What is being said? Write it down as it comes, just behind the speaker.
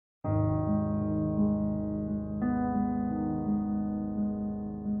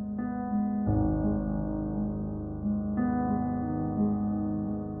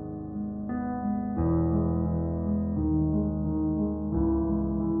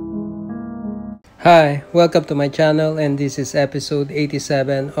Hi, welcome to my channel, and this is episode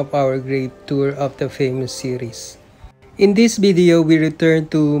 87 of our Gravetour of the Famous series. In this video, we return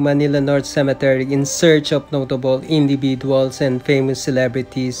to Manila North Cemetery in search of notable individuals and famous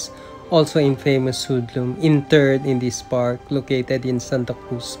celebrities, also in famous hoodlum, interred in this park located in Sta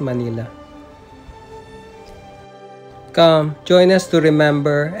Cruz, Manila. Come, join us to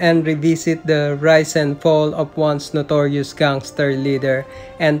remember and revisit the rise and fall of once notorious gangster leader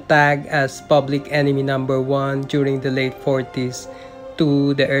and tagged as public enemy number 1 during the late 40s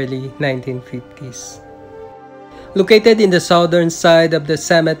to the early 1950s. Located in the southern side of the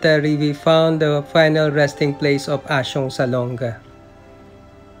cemetery, we found the final resting place of Asiong Salonga.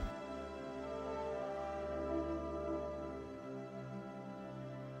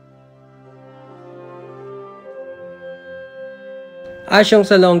 Asiong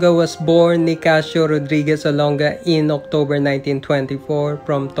Salonga was born Nicasio Rodriguez Salonga in October 1924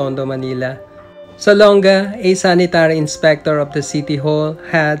 from Tondo, Manila. Salonga, a sanitary inspector of the City Hall,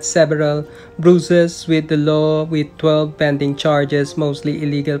 had several bruises with the law with 12 pending charges, mostly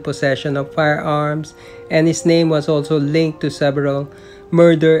illegal possession of firearms, and his name was also linked to several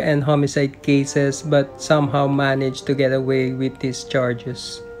murder and homicide cases, but somehow managed to get away with these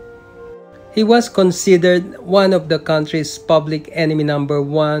charges. He was considered one of the country's public enemy number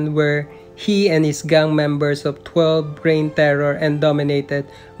 1, where he and his gang members of 12 reigned terror and dominated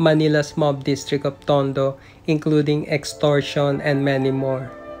Manila's mob district of Tondo, including extortion and many more.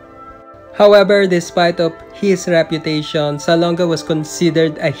 However, despite of his reputation, Salonga was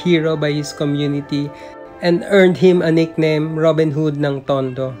considered a hero by his community and earned him a nickname, Robin Hood ng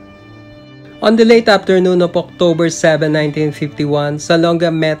Tondo. On the late afternoon of October 7, 1951, Salonga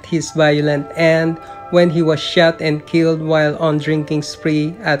met his violent end when he was shot and killed while on drinking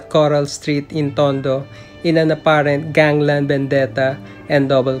spree at Coral Street in Tondo in an apparent gangland vendetta and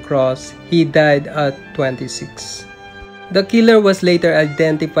double cross. He died at 26. The killer was later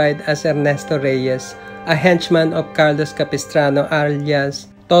identified as Ernesto Reyes, a henchman of Carlos Capistrano alias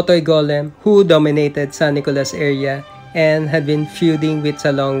Totoy Golem, who dominated San Nicolas area and had been feuding with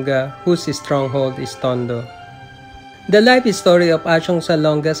Salonga, whose stronghold is Tondo. The life story of Asiong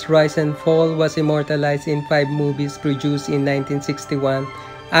Salonga's rise and fall was immortalized in 5 movies produced in 1961,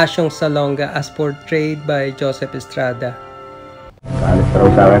 Asiong Salonga as portrayed by Joseph Estrada. Alis ka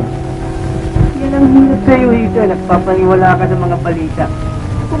raw sa akin? Yan ang hirap sa'yo, Ika. Nagpapaniwala ka ng mga balita.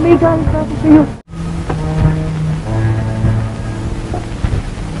 Pumigalit ka ako sa'yo.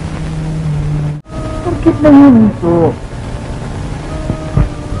 Bakit lang yun ito?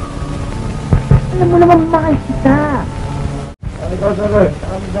 Alam mo naman mahal kita. Ano ka sa rin?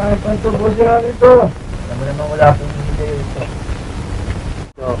 Ang dahil pantubos yan ito. Alam mo naman wala akong hindi ito.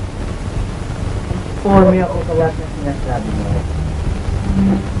 So, informe ako sa lahat na sinasabi mo.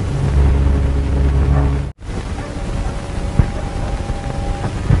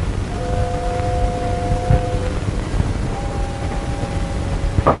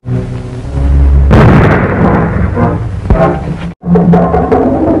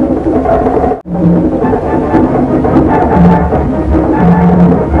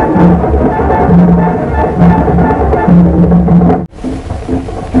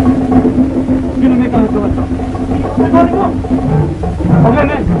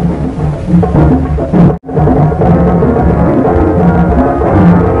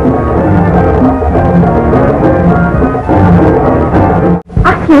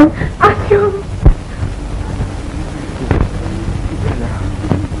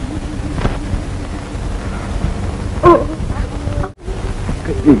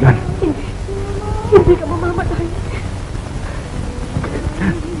 Kaibigan. Hindi ka mamamatay.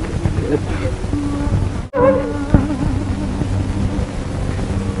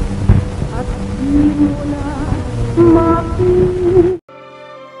 At di mo na mapin.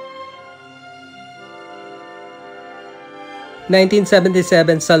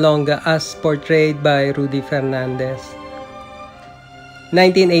 1977 Salonga as portrayed by Rudy Fernandez.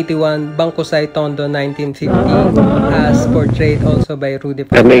 1981 Bangkusay Tondo 1950 as portrayed also by Rudy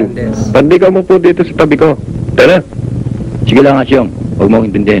Fernandez. Pandi ka mo po dito sa tabi ko. Tara. Sige lang, Asiong. Huwag mo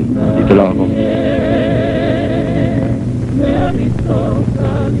intindihin. Dito lang ako.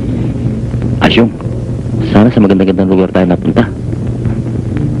 Asiong, sana sa maganda-gandang lugar tayo napunta.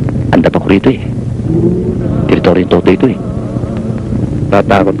 Anda pa ko rito eh. Teritoryo toto ito eh.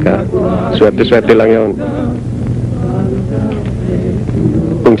 Tatakot ka. Swerte-swerte lang yun.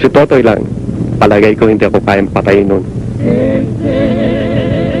 Kung si Totoy lang, palagay ko hindi ako kayang patayin nun.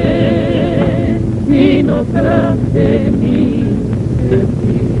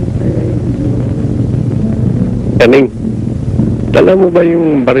 Kaning, Dala mo ba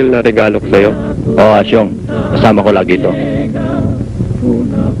yung baril na regalo ko sa'yo? Oo, Asyong. Kasama ko lagi ito.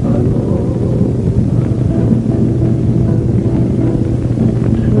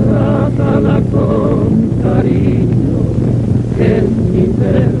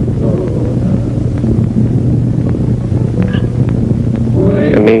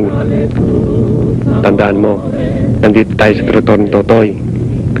 Kaming, tandaan mo, nandito tayo sa Gravetour ni Totoy.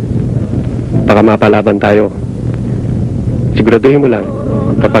 Baka mapalaban tayo. Siguraduhin mo lang,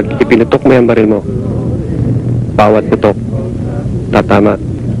 kapag ipinutok mo yung baril mo, bawat putok, tatama.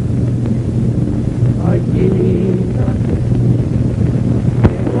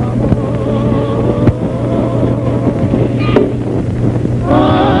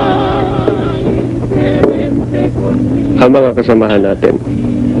 Ang mga kasamahan natin,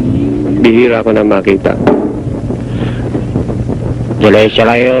 bihira ko na makita. Diretso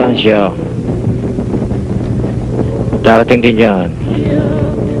lang yun, Asyong. Darating din yan.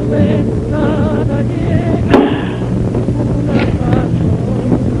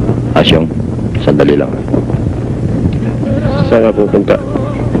 Asyong, sandali lang. Saan ka pupunta?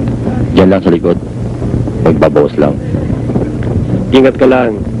 Diyan lang sa likod. Magbabawas lang. Ingat ka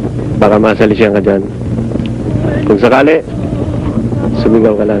lang, baka masalisiyan ka dyan. Kung sakali,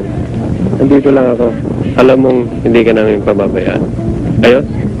 sumigaw ka lang. Nandito lang ako. Alam mong hindi ka namin pababayaan. Ayos?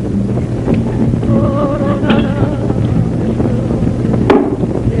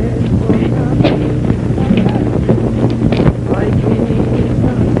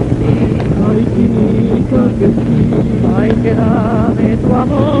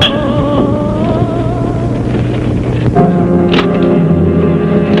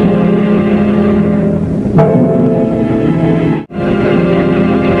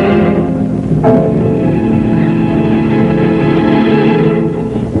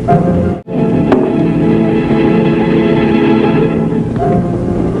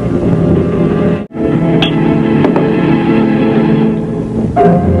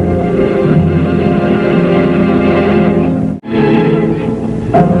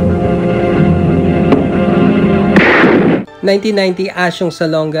 (1990) Asiong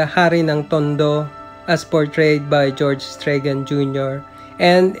Salonga, Hari ng Tondo, as portrayed by George Stragan Jr.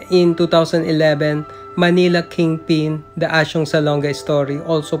 And in 2011, Manila Kingpin, the Asiong Salonga story,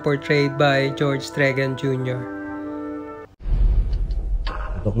 also portrayed by George Stragan Jr.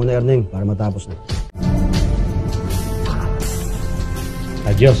 Tutok mo na, Erning, para matapos na.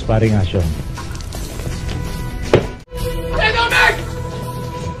 Adios, paring Asyong. Kuya Doming!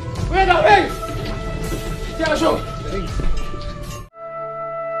 Kuya Doming! Si Asyong!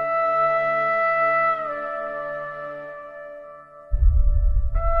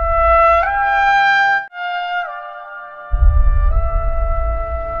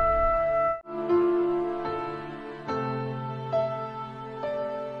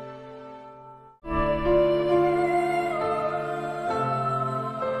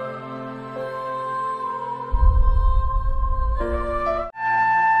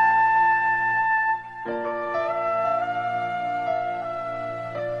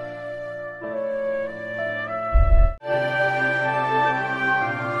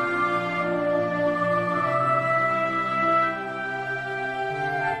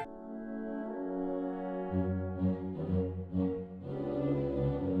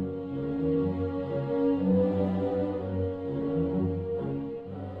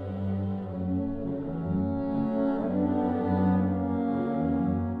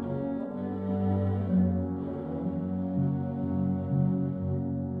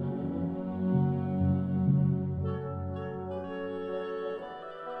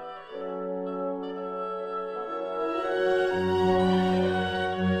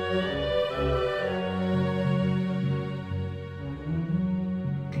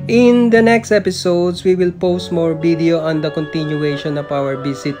 In the next episodes, we will post more video on the continuation of our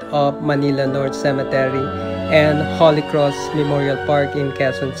visit of Manila North Cemetery and Holy Cross Memorial Park in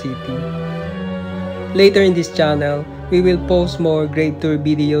Quezon City. Later in this channel, we will post more Gravetour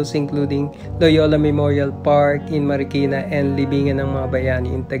videos including Loyola Memorial Park in Marikina and Libingan ng mga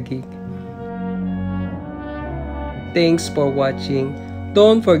Bayani in Taguig. Thanks for watching.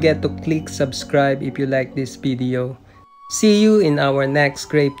 Don't forget to click subscribe if you like this video. See you in our next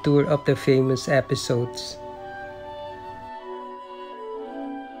Gravetour of the famous episodes.